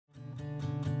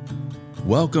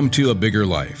Welcome to A Bigger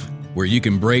Life, where you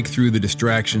can break through the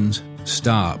distractions,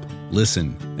 stop,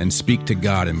 listen, and speak to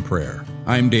God in prayer.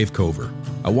 I'm Dave Cover.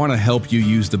 I want to help you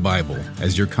use the Bible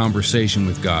as your conversation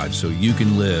with God so you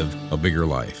can live a bigger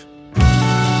life.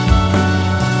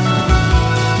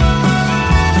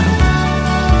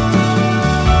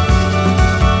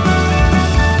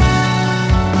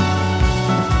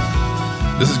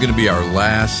 This is going to be our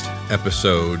last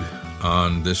episode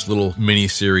on this little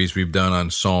mini-series we've done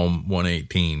on Psalm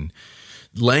 118.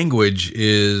 Language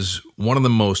is one of the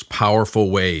most powerful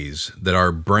ways that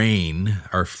our brain,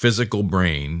 our physical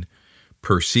brain,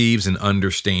 perceives and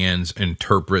understands,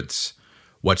 interprets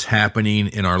what's happening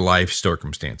in our life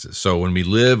circumstances. So when we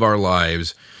live our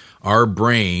lives, our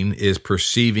brain is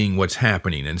perceiving what's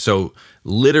happening. And so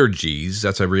liturgies,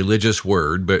 that's a religious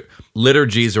word, but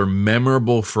liturgies are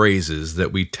memorable phrases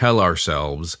that we tell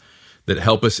ourselves that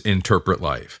help us interpret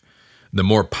life. The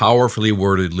more powerfully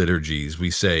worded liturgies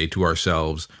we say to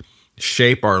ourselves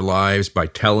shape our lives by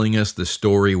telling us the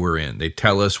story we're in. They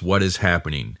tell us what is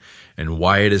happening and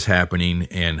why it is happening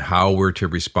and how we're to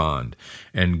respond.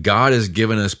 And God has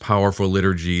given us powerful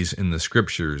liturgies in the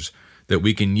scriptures that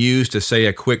we can use to say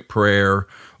a quick prayer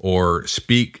or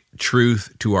speak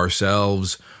truth to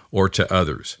ourselves or to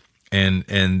others.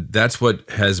 And that's what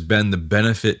has been the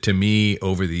benefit to me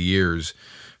over the years,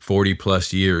 40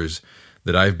 plus years,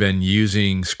 that I've been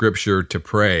using scripture to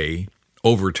pray.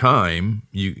 Over time,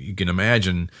 you can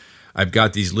imagine, I've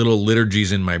got these little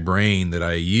liturgies in my brain that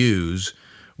I use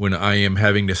when I am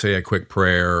having to say a quick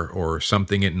prayer or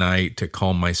something at night to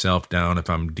calm myself down if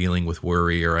I'm dealing with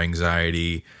worry or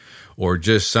anxiety, or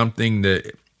just something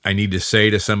that I need to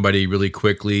say to somebody really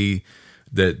quickly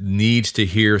that needs to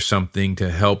hear something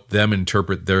to help them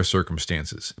interpret their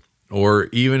circumstances. Or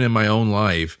even in my own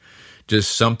life,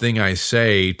 just something I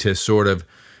say to sort of,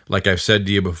 like I've said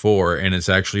to you before, and it's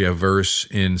actually a verse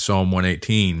in Psalm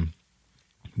 118,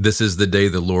 "This is the day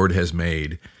the Lord has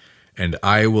made, and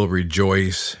I will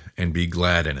rejoice and be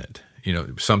glad in it." You know,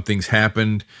 something's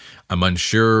happened. I'm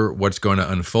unsure what's going to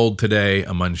unfold today.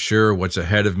 I'm unsure what's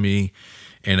ahead of me.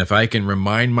 And if I can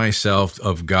remind myself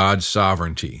of God's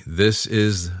sovereignty, this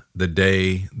is the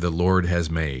day the Lord has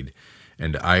made,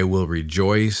 and I will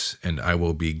rejoice and I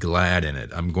will be glad in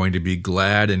it. I'm going to be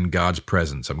glad in God's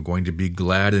presence. I'm going to be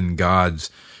glad in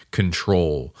God's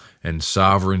control and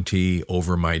sovereignty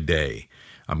over my day.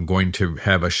 I'm going to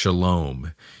have a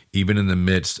shalom, even in the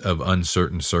midst of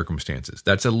uncertain circumstances.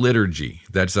 That's a liturgy.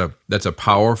 That's a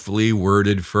powerfully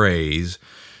worded phrase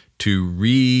to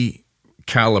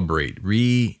recalibrate,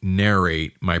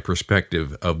 re-narrate my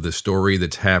perspective of the story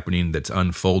that's happening, that's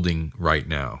unfolding right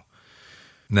now.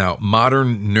 Now,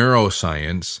 modern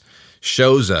neuroscience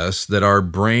shows us that our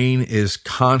brain is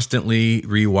constantly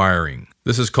rewiring.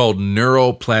 This is called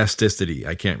neuroplasticity.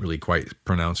 I can't really quite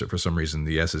pronounce it for some reason.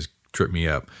 The S's trip me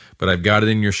up, but I've got it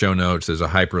in your show notes. There's a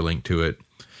hyperlink to it.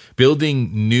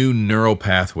 Building new neural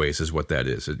pathways is what that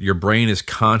is. Your brain is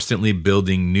constantly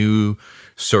building new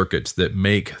circuits that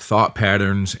make thought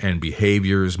patterns and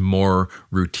behaviors more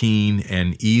routine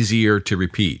and easier to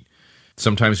repeat.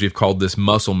 Sometimes we've called this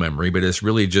muscle memory, but it's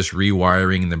really just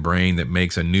rewiring in the brain that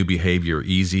makes a new behavior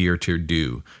easier to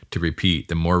do, to repeat.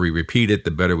 The more we repeat it, the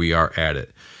better we are at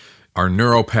it. Our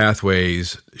neural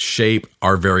pathways shape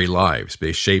our very lives.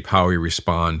 They shape how we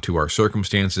respond to our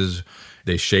circumstances.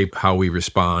 They shape how we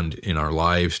respond in our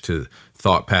lives to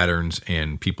thought patterns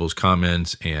and people's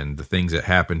comments and the things that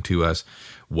happen to us,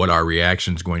 what our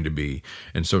reaction is going to be.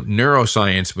 And so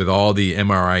neuroscience, with all the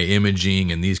MRI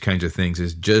imaging and these kinds of things,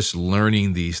 is just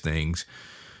learning these things.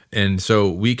 And so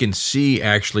we can see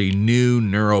actually new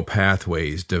neural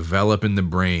pathways develop in the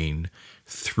brain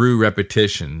through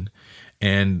repetition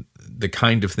and the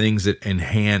kind of things that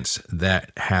enhance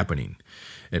that happening.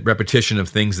 Repetition of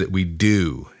things that we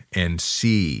do and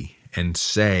see and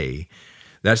say.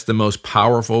 That's the most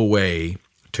powerful way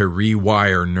to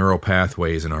rewire neural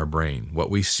pathways in our brain. What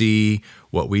we see,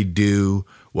 what we do,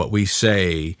 what we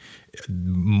say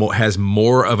has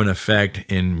more of an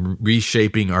effect in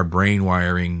reshaping our brain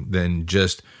wiring than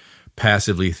just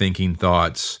passively thinking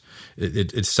thoughts.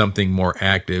 It's something more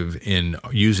active in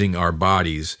using our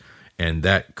bodies, and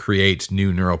that creates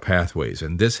new neural pathways.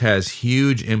 And this has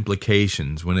huge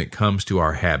implications when it comes to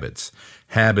our habits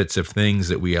of things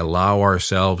that we allow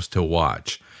ourselves to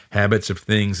watch, habits of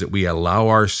things that we allow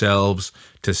ourselves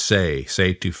to say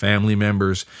to family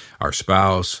members, our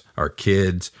spouse, our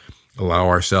kids, allow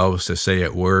ourselves to say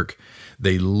at work.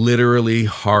 They literally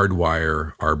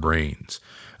hardwire our brains.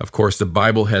 Of course, the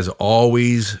Bible has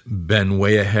always been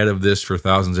way ahead of this for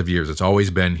thousands of years. It's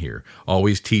always been here,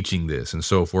 always teaching this. And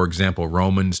so, for example,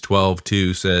 Romans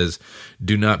 12:2 says,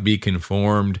 "Do not be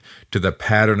conformed to the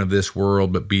pattern of this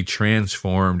world, but be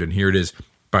transformed," and here it is,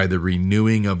 "by the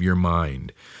renewing of your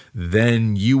mind.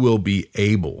 Then you will be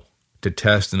able to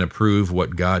test and approve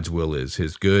what God's will is,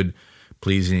 his good,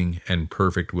 pleasing, and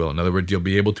perfect will." In other words, you'll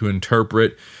be able to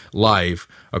interpret life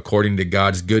according to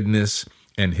God's goodness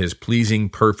and his pleasing,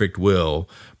 perfect will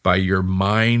by your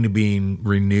mind being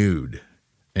renewed.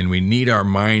 And we need our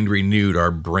mind renewed,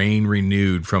 our brain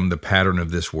renewed from the pattern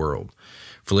of this world.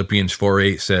 Philippians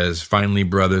 4:8 says, "Finally,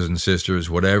 brothers and sisters,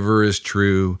 whatever is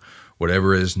true,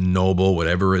 whatever is noble,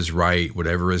 whatever is right,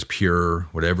 whatever is pure,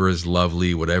 whatever is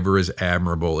lovely, whatever is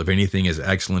admirable, if anything is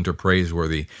excellent or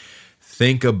praiseworthy,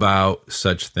 think about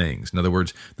such things." In other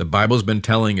words, the Bible's been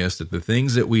telling us that the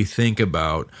things that we think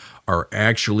about are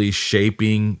actually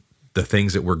shaping the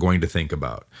things that we're going to think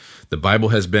about. The Bible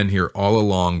has been here all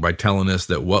along by telling us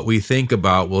that what we think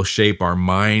about will shape our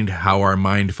mind, how our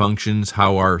mind functions,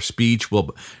 how our speech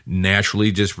will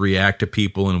naturally just react to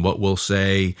people and what we'll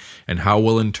say, and how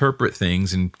we'll interpret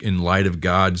things in light of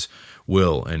God's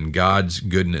will and God's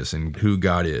goodness and who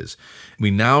God is.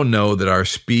 We now know that our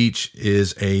speech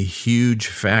is a huge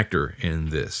factor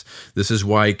in this. This is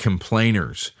why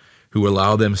complainers who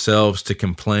allow themselves to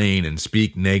complain and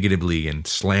speak negatively and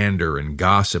slander and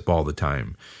gossip all the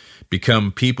time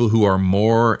become people who are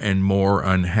more and more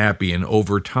unhappy. And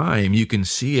over time, you can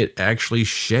see it actually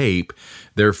shape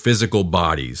their physical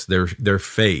bodies. Their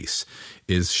face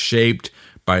is shaped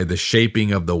by the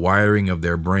shaping of the wiring of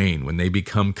their brain. When they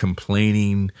become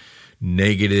complaining,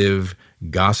 negative,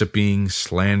 gossiping,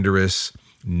 slanderous,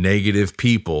 negative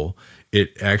people,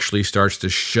 it actually starts to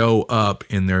show up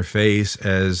in their face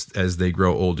as they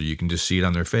grow older. You can just see it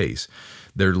on their face.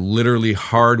 They're literally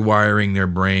hardwiring their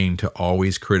brain to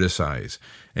always criticize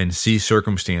and see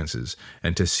circumstances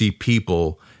and to see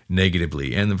people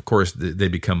negatively. And of course, they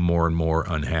become more and more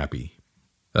unhappy.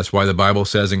 That's why the Bible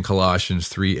says in Colossians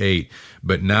 3:8,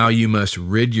 "But now you must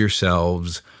rid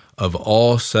yourselves of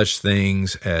all such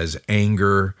things as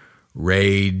anger,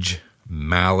 rage,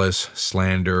 malice,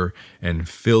 slander, and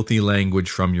filthy language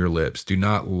from your lips. Do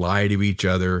not lie to each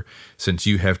other, since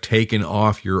you have taken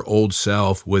off your old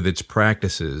self with its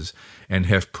practices and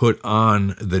have put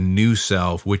on the new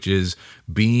self, which is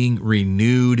being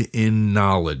renewed in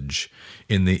knowledge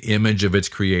in the image of its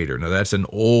creator." Now, that's an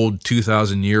old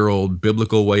 2,000-year-old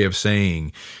biblical way of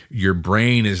saying your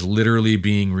brain is literally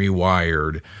being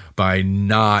rewired by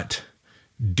not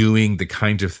doing the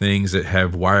kinds of things that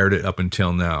have wired it up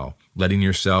until now. Letting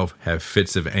yourself have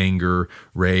fits of anger,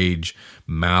 rage,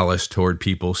 malice toward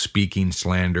people, speaking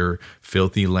slander,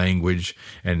 filthy language,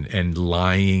 and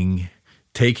lying,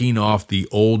 taking off the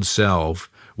old self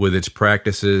with its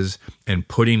practices and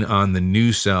putting on the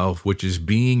new self, which is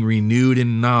being renewed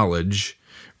in knowledge,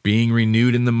 being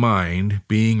renewed in the mind,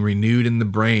 being renewed in the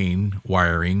brain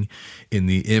wiring in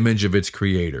the image of its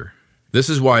creator. This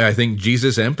is why I think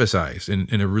Jesus emphasized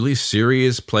in a really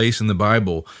serious place in the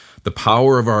Bible the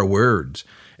power of our words,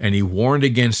 and he warned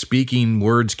against speaking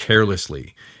words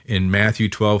carelessly in Matthew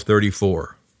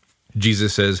 12:34.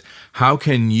 Jesus says, "How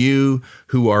can you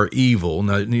who are evil..."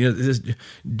 Now,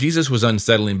 Jesus was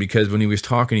unsettling because when he was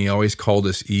talking, he always called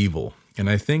us evil. And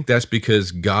I think that's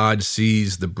because God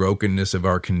sees the brokenness of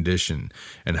our condition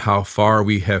and how far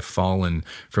we have fallen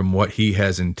from what he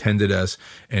has intended us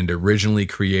and originally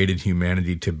created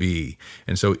humanity to be.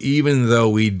 And so even though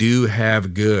we do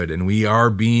have good and we are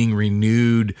being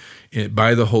renewed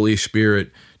by the Holy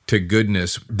Spirit to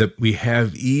goodness, that we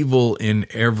have evil in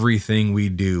everything we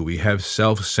do. We have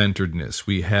self-centeredness.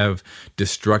 We have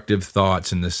destructive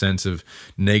thoughts in the sense of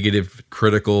negative,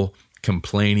 critical,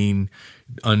 complaining,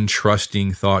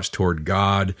 untrusting thoughts toward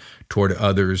God, toward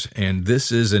others. And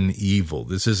this is an evil.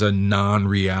 This is a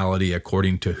non-reality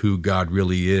according to who God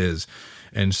really is.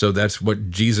 And so that's what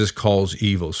Jesus calls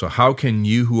evil. So how can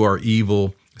you who are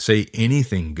evil say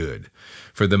anything good?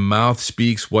 For the mouth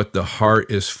speaks what the heart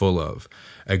is full of.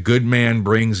 A good man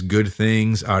brings good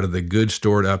things out of the good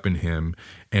stored up in him,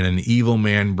 and an evil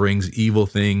man brings evil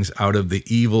things out of the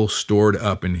evil stored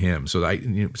up in him. So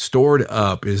stored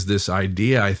up is this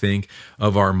idea, I think,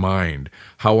 of our mind,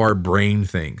 how our brain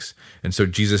thinks. And so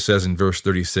Jesus says in verse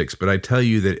 36, "But I tell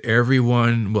you that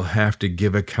everyone will have to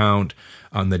give account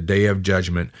on the day of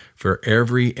judgment for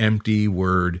every empty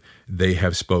word they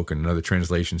have spoken. Another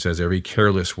translation says every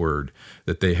careless word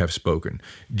that they have spoken.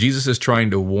 Jesus is trying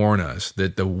to warn us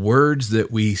that the words that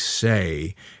we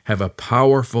say have a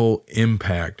powerful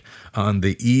impact on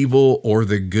the evil or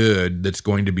the good that's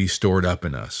going to be stored up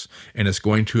in us, and it's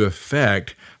going to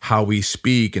affect how we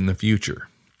speak in the future.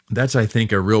 That's, I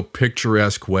think, a real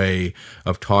picturesque way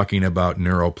of talking about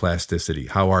neuroplasticity,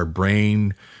 how our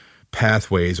brain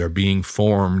pathways are being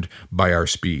formed by our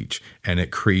speech, and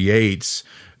it creates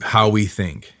how we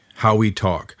think, how we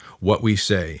talk, what we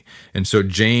say. And so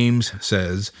James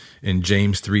says in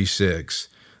James 3:6,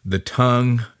 the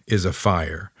tongue is a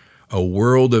fire, a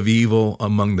world of evil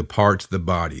among the parts of the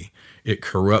body. It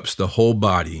corrupts the whole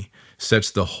body,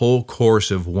 sets the whole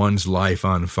course of one's life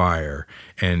on fire,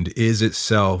 and is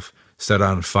itself set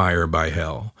on fire by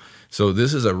hell. So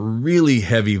this is a really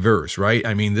heavy verse, right?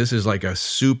 I mean, this is like a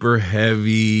super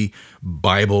heavy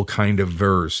Bible kind of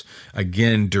verse.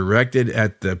 Again, directed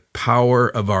at the power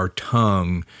of our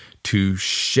tongue to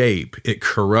shape. It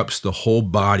corrupts the whole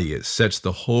body. It sets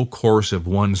the whole course of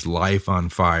one's life on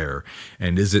fire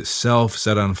and is itself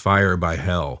set on fire by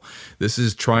hell. This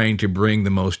is trying to bring the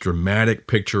most dramatic,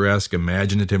 picturesque,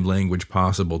 imaginative language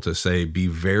possible to say, be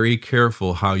very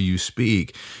careful how you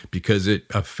speak because it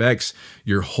affects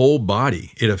your whole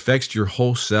body. It affects your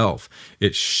whole self.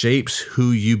 It shapes who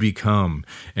you become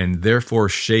and therefore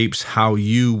shapes how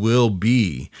you will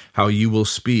be, how you will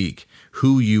speak,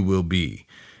 who you will be.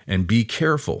 And be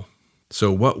careful.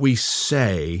 So what we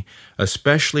say,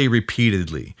 especially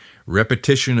repeatedly,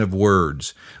 repetition of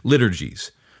words,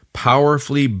 liturgies,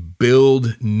 powerfully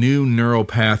build new neural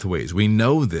pathways. We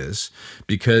know this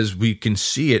because we can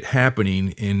see it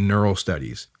happening in neural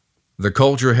studies. The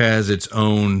culture has its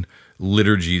own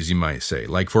liturgies, you might say.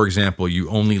 Like, for example, you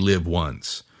only live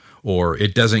once, or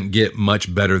it doesn't get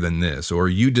much better than this, or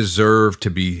you deserve to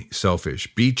be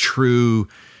selfish. Be true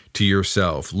to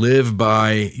yourself. Live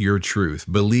by your truth.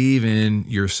 Believe in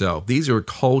yourself. These are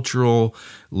cultural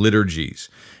liturgies.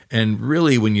 And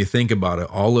really, when you think about it,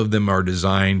 all of them are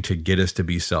designed to get us to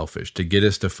be selfish, to get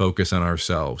us to focus on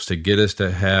ourselves, to get us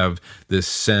to have this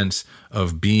sense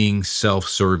of being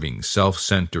self-serving,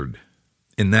 self-centered.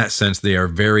 In that sense, they are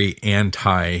very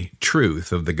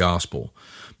anti-truth of the gospel.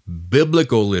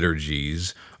 Biblical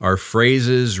liturgies are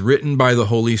phrases written by the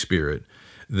Holy Spirit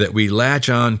that we latch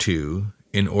onto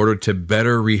in order to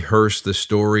better rehearse the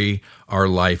story our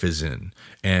life is in,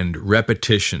 and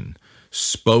repetition,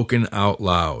 spoken out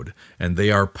loud, and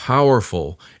they are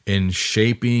powerful in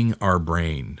shaping our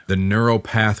brain, the neural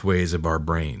pathways of our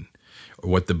brain.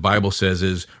 What the Bible says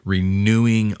is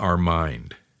renewing our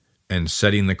mind and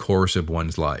setting the course of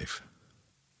one's life.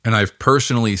 And I've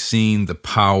personally seen the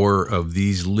power of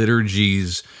these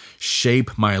liturgies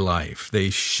shape my life. They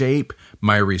shape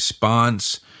my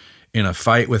response in a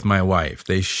fight with my wife.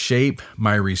 They shape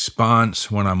my response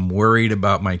when I'm worried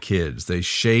about my kids. They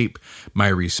shape my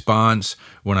response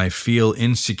when I feel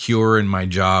insecure in my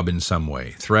job in some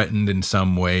way, threatened in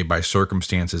some way by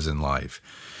circumstances in life.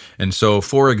 And so,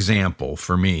 for example,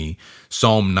 for me,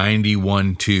 Psalm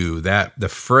 91:2, the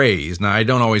phrase, now I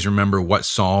don't always remember what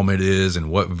psalm it is and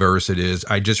what verse it is.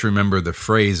 I just remember the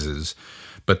phrases.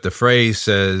 But the phrase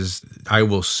says, I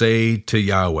will say to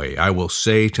Yahweh, I will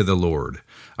say to the Lord,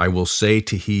 I will say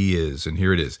to He is, and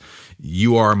here it is,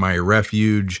 you are my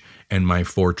refuge and my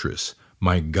fortress,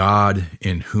 my God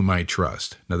in whom I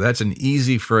trust. Now that's an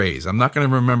easy phrase. I'm not going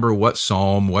to remember what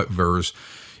psalm, what verse,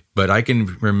 but I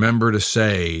can remember to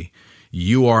say,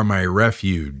 you are my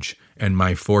refuge and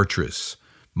my fortress,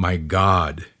 my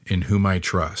God in whom I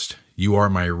trust. You are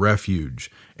my refuge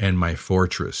and my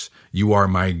fortress. You are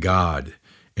my God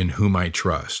in whom I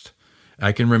trust.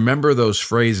 I can remember those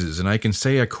phrases and I can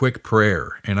say a quick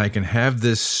prayer and I can have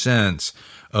this sense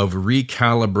of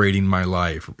recalibrating my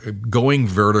life, going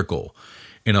vertical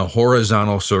in a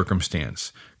horizontal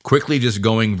circumstance, quickly just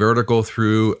going vertical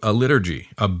through a liturgy,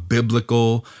 a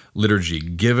biblical liturgy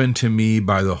given to me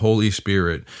by the Holy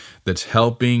Spirit that's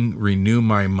helping renew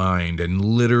my mind and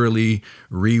literally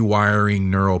rewiring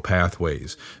neural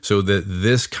pathways so that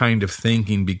this kind of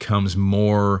thinking becomes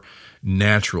more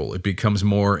natural. It becomes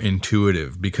more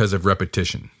intuitive because of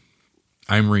repetition.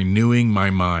 I'm renewing my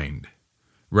mind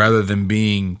rather than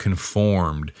being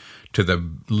conformed to the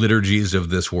liturgies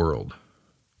of this world.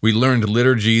 We learned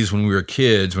liturgies when we were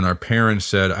kids, when our parents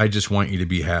said, I just want you to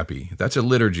be happy. That's a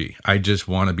liturgy. I just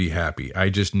want to be happy.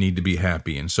 I just need to be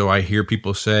happy. And so I hear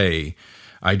people say,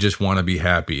 I just want to be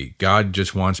happy. God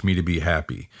just wants me to be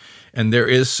happy. And there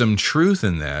is some truth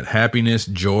in that. Happiness,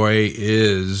 joy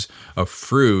is a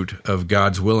fruit of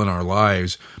God's will in our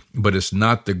lives. but it's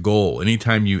not the goal.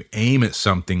 Anytime you aim at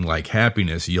something like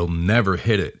happiness, you'll never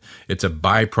hit it. It's a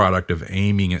byproduct of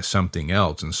aiming at something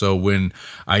else. And so when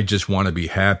I just want to be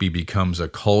happy becomes a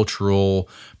cultural,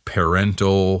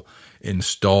 parental,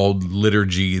 installed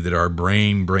liturgy that our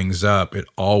brain brings up, it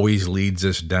always leads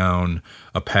us down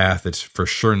a path that's for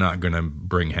sure not going to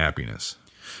bring happiness.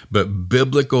 But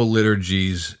biblical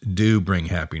liturgies do bring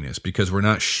happiness because we're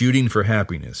not shooting for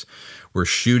happiness. We're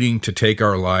shooting to take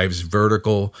our lives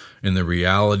vertical in the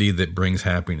reality that brings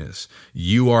happiness.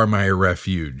 You are my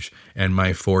refuge and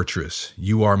my fortress.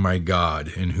 You are my God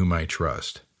in whom I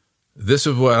trust. This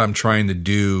is what I'm trying to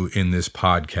do in this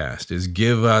podcast, is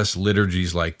give us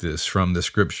liturgies like this from the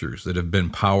scriptures that have been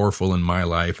powerful in my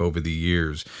life over the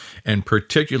years. And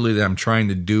particularly, I'm trying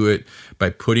to do it by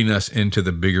putting us into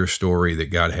the bigger story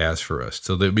that God has for us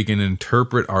so that we can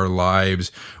interpret our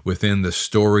lives within the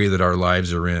story that our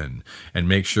lives are in and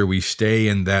make sure we stay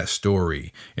in that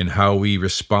story and how we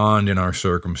respond in our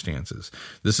circumstances.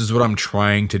 This is what I'm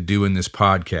trying to do in this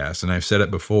podcast. And I've said it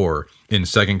before. In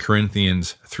 2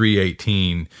 Corinthians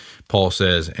 3:18, Paul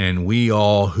says, "And we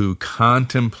all who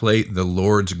contemplate the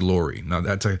Lord's glory." Now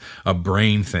that's a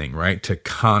brain thing, right? To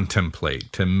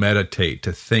contemplate, to meditate,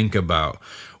 to think about.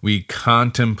 We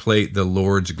contemplate the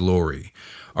Lord's glory,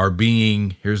 are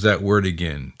being, here's that word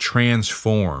again,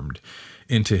 transformed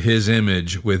into his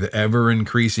image with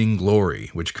ever-increasing glory,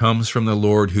 which comes from the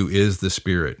Lord who is the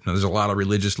Spirit. Now, there's a lot of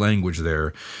religious language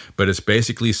there, but it's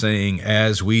basically saying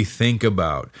as we think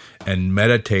about and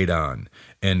meditate on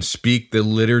and speak the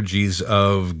liturgies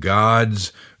of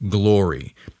God's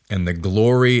glory and the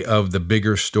glory of the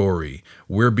bigger story,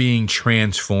 we're being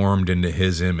transformed into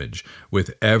his image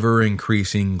with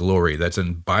ever-increasing glory. That's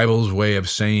in Bible's way of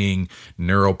saying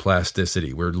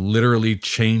neuroplasticity. We're literally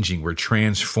changing. We're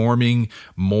transforming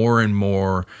more and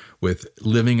more with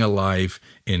living a life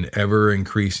in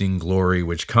ever-increasing glory,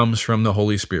 which comes from the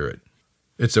Holy Spirit.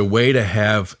 It's a way to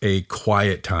have a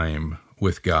quiet time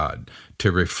with God,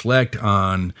 to reflect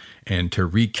on and to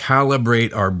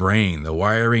recalibrate our brain, the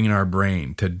wiring in our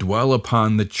brain, to dwell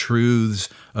upon the truths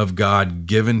of God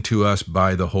given to us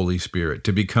by the Holy Spirit,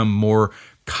 to become more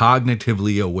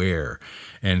cognitively aware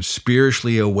and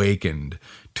spiritually awakened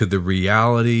to the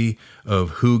reality of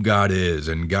who God is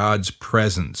and God's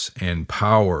presence and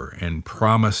power and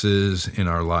promises in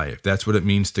our life. That's what it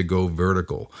means to go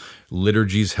vertical.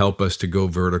 Liturgies help us to go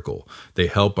vertical. They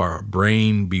help our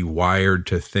brain be wired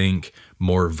to think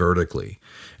more vertically.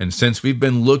 And since we've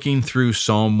been looking through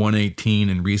Psalm 118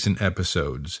 in recent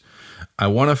episodes, I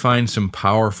want to find some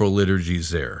powerful liturgies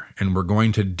there, and we're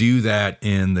going to do that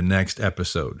in the next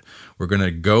episode. We're going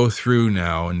to go through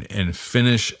now and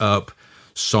finish up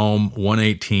Psalm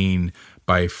 118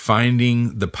 by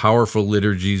finding the powerful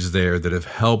liturgies there that have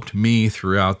helped me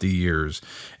throughout the years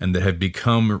and that have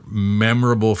become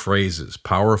memorable phrases,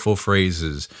 powerful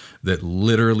phrases that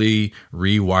literally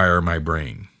rewire my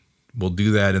brain. We'll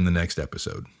do that in the next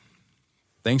episode.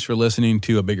 Thanks for listening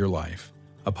to A Bigger Life,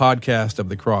 a podcast of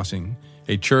The Crossing,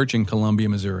 a church in Columbia,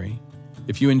 Missouri.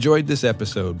 If you enjoyed this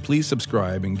episode, please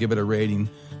subscribe and give it a rating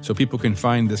so people can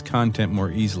find this content more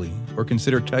easily, or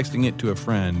consider texting it to a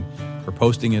friend or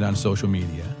posting it on social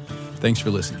media. Thanks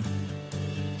for listening.